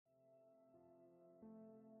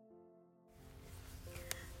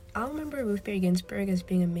I'll remember Ruth Bader Ginsburg as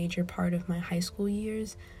being a major part of my high school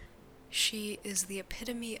years. She is the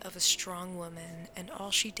epitome of a strong woman, and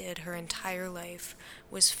all she did her entire life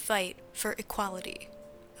was fight for equality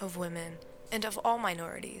of women and of all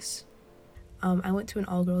minorities. I went to an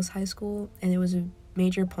all-girls high school, and it was a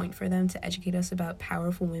major point for them to educate us about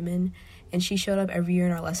powerful women, and she showed up every year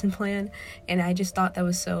in our lesson plan, and I just thought that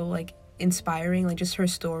was so, inspiring, just her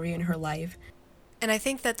story and her life. And I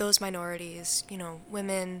think that those minorities,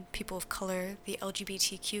 women, people of color, the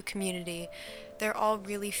LGBTQ community, they're all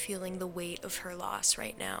really feeling the weight of her loss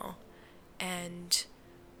right now. And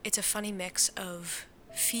it's a funny mix of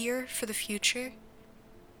fear for the future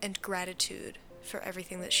and gratitude for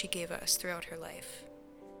everything that she gave us throughout her life.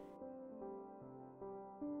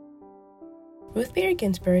 Ruth Bader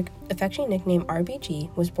Ginsburg, affectionately nicknamed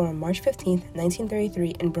RBG, was born on March 15,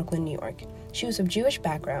 1933 in Brooklyn, New York. She was of Jewish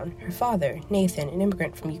background. Her father, Nathan, an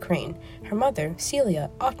immigrant from Ukraine. Her mother, Celia,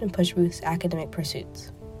 often pushed Ruth's academic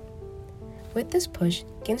pursuits. With this push,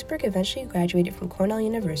 Ginsburg eventually graduated from Cornell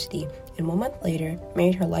University and 1 month later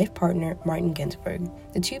married her life partner, Martin Ginsburg.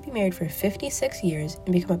 The two would be married for 56 years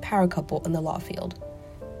and become a power couple in the law field.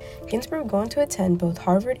 Ginsburg would go on to attend both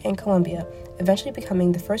Harvard and Columbia, eventually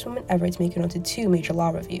becoming the first woman ever to make it onto 2 major law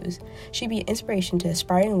reviews. She'd be an inspiration to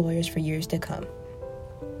aspiring lawyers for years to come.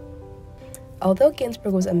 Although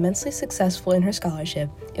Ginsburg was immensely successful in her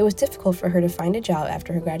scholarship, it was difficult for her to find a job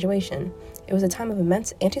after her graduation. It was a time of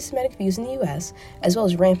immense anti-Semitic views in the U.S., as well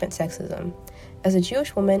as rampant sexism. As a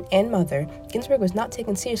Jewish woman and mother, Ginsburg was not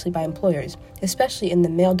taken seriously by employers, especially in the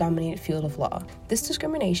male-dominated field of law. This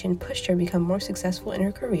discrimination pushed her to become more successful in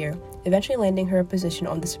her career, eventually landing her a position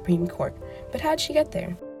on the Supreme Court. But how did she get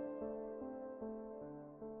there?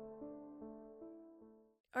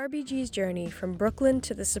 RBG's journey from Brooklyn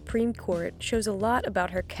to the Supreme Court shows a lot about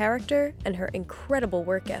her character and her incredible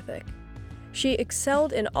work ethic. She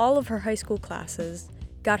excelled in all of her high school classes,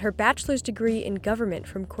 got her bachelor's degree in government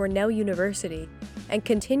from Cornell University, and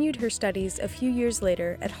continued her studies a few years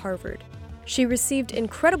later at Harvard. She received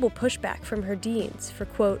incredible pushback from her deans for,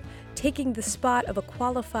 quote, taking the spot of a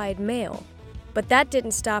qualified male, but that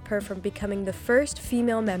didn't stop her from becoming the first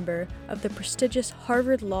female member of the prestigious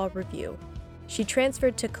Harvard Law Review. She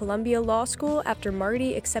transferred to Columbia Law School after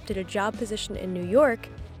Marty accepted a job position in New York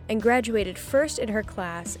and graduated first in her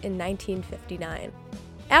class in 1959.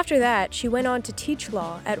 After that, she went on to teach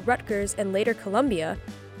law at Rutgers and later Columbia,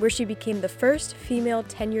 where she became the first female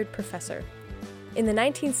tenured professor. In the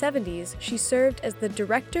 1970s, she served as the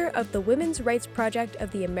director of the Women's Rights Project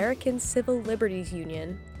of the American Civil Liberties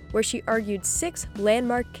Union, where she argued 6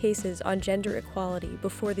 landmark cases on gender equality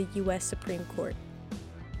before the U.S. Supreme Court.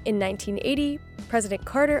 In 1980, President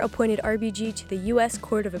Carter appointed RBG to the U.S.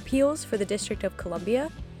 Court of Appeals for the District of Columbia,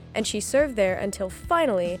 and she served there until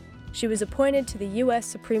finally she was appointed to the U.S.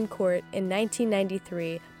 Supreme Court in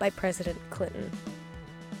 1993 by President Clinton.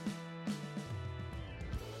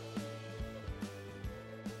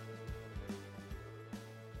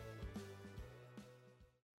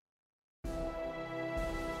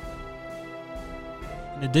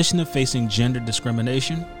 In addition to facing gender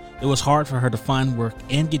discrimination, it was hard for her to find work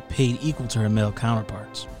and get paid equal to her male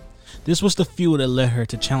counterparts. This was the fuel that led her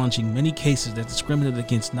to challenging many cases that discriminated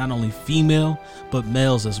against not only female, but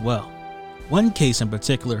males as well. One case in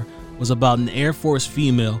particular was about an Air Force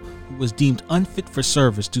female who was deemed unfit for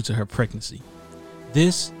service due to her pregnancy.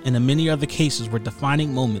 This and the many other cases were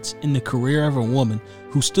defining moments in the career of a woman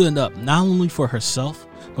who stood up not only for herself,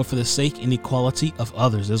 but for the sake and equality of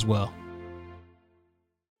others as well.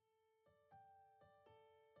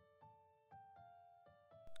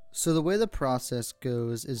 So the way the process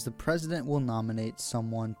goes is the president will nominate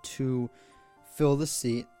someone to fill the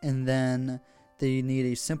seat, and then they need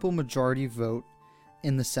a simple majority vote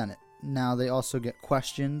in the Senate. Now they also get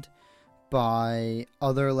questioned by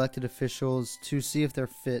other elected officials to see if they're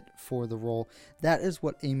fit for the role. That is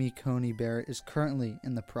what Amy Coney Barrett is currently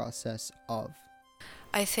in the process of.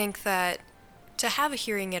 I think that to have a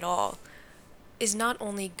hearing at all is not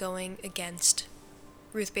only going against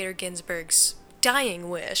Ruth Bader Ginsburg's dying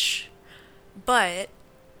wish, but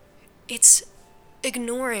it's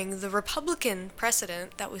ignoring the Republican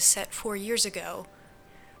precedent that was set 4 years ago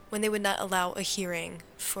when they would not allow a hearing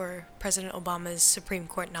for President Obama's Supreme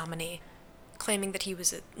Court nominee, claiming that he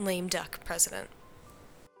was a lame duck president.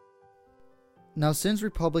 Now, since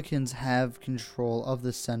Republicans have control of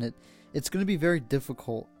the Senate, it's going to be very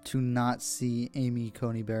difficult to not see Amy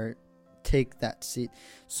Coney Barrett take that seat.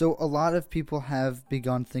 So a lot of people have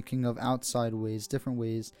begun thinking of outside ways, different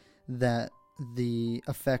ways that the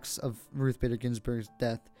effects of Ruth Bader Ginsburg's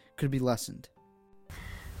death could be lessened.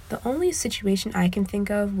 The only situation I can think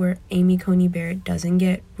of where Amy Coney Barrett doesn't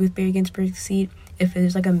get Ruth Bader Ginsburg's seat if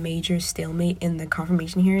there's like a major stalemate in the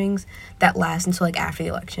confirmation hearings that lasts until like after the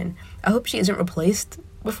election. I hope she isn't replaced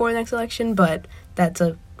before the next election, but that's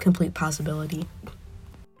a complete possibility.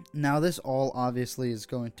 Now, this all obviously is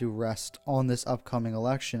going to rest on this upcoming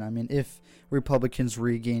election. I mean, if Republicans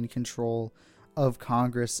regain control of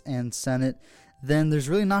Congress and Senate, then there's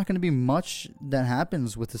really not going to be much that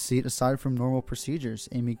happens with the seat aside from normal procedures.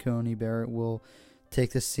 Amy Coney Barrett will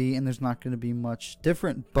take the seat, and there's not going to be much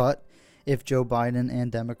different. But if Joe Biden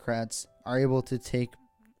and Democrats are able to take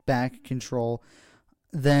back control,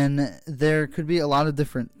 then there could be a lot of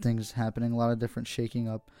different things happening, a lot of different shaking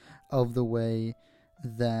up of the way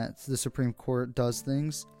that the Supreme Court does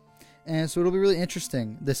things. And so it'll be really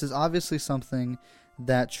interesting. This is obviously something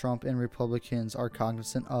that Trump and Republicans are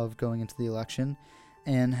cognizant of going into the election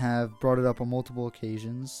and have brought it up on multiple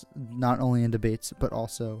occasions, not only in debates, but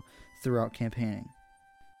also throughout campaigning.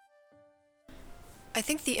 I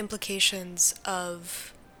think the implications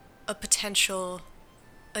of a potential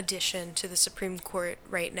addition to the Supreme Court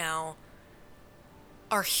right now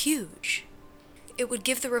are huge. It would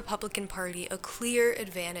give the Republican Party a clear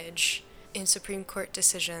advantage in Supreme Court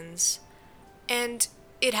decisions, and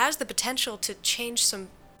it has the potential to change some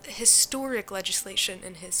historic legislation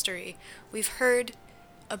in history. We've heard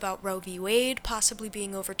about Roe v. Wade possibly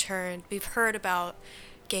being overturned. We've heard about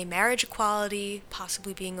gay marriage equality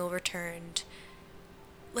possibly being overturned.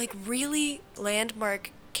 Like, really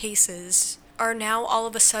landmark cases are now all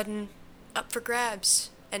of a sudden up for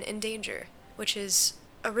grabs and in danger, which is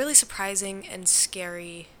a really surprising and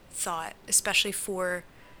scary thought, especially for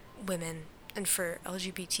women and for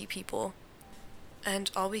LGBT people.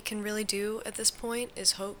 And all we can really do at this point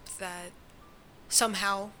is hope that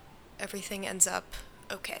somehow everything ends up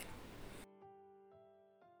okay.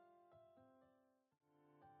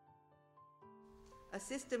 A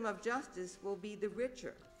system of justice will be the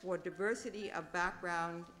richer for diversity of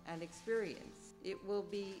background and experience. It will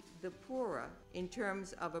be the poorer in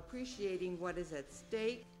terms of appreciating what is at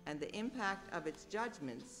stake and the impact of its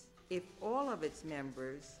judgments if all of its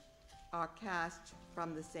members are cast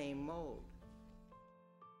from the same mold.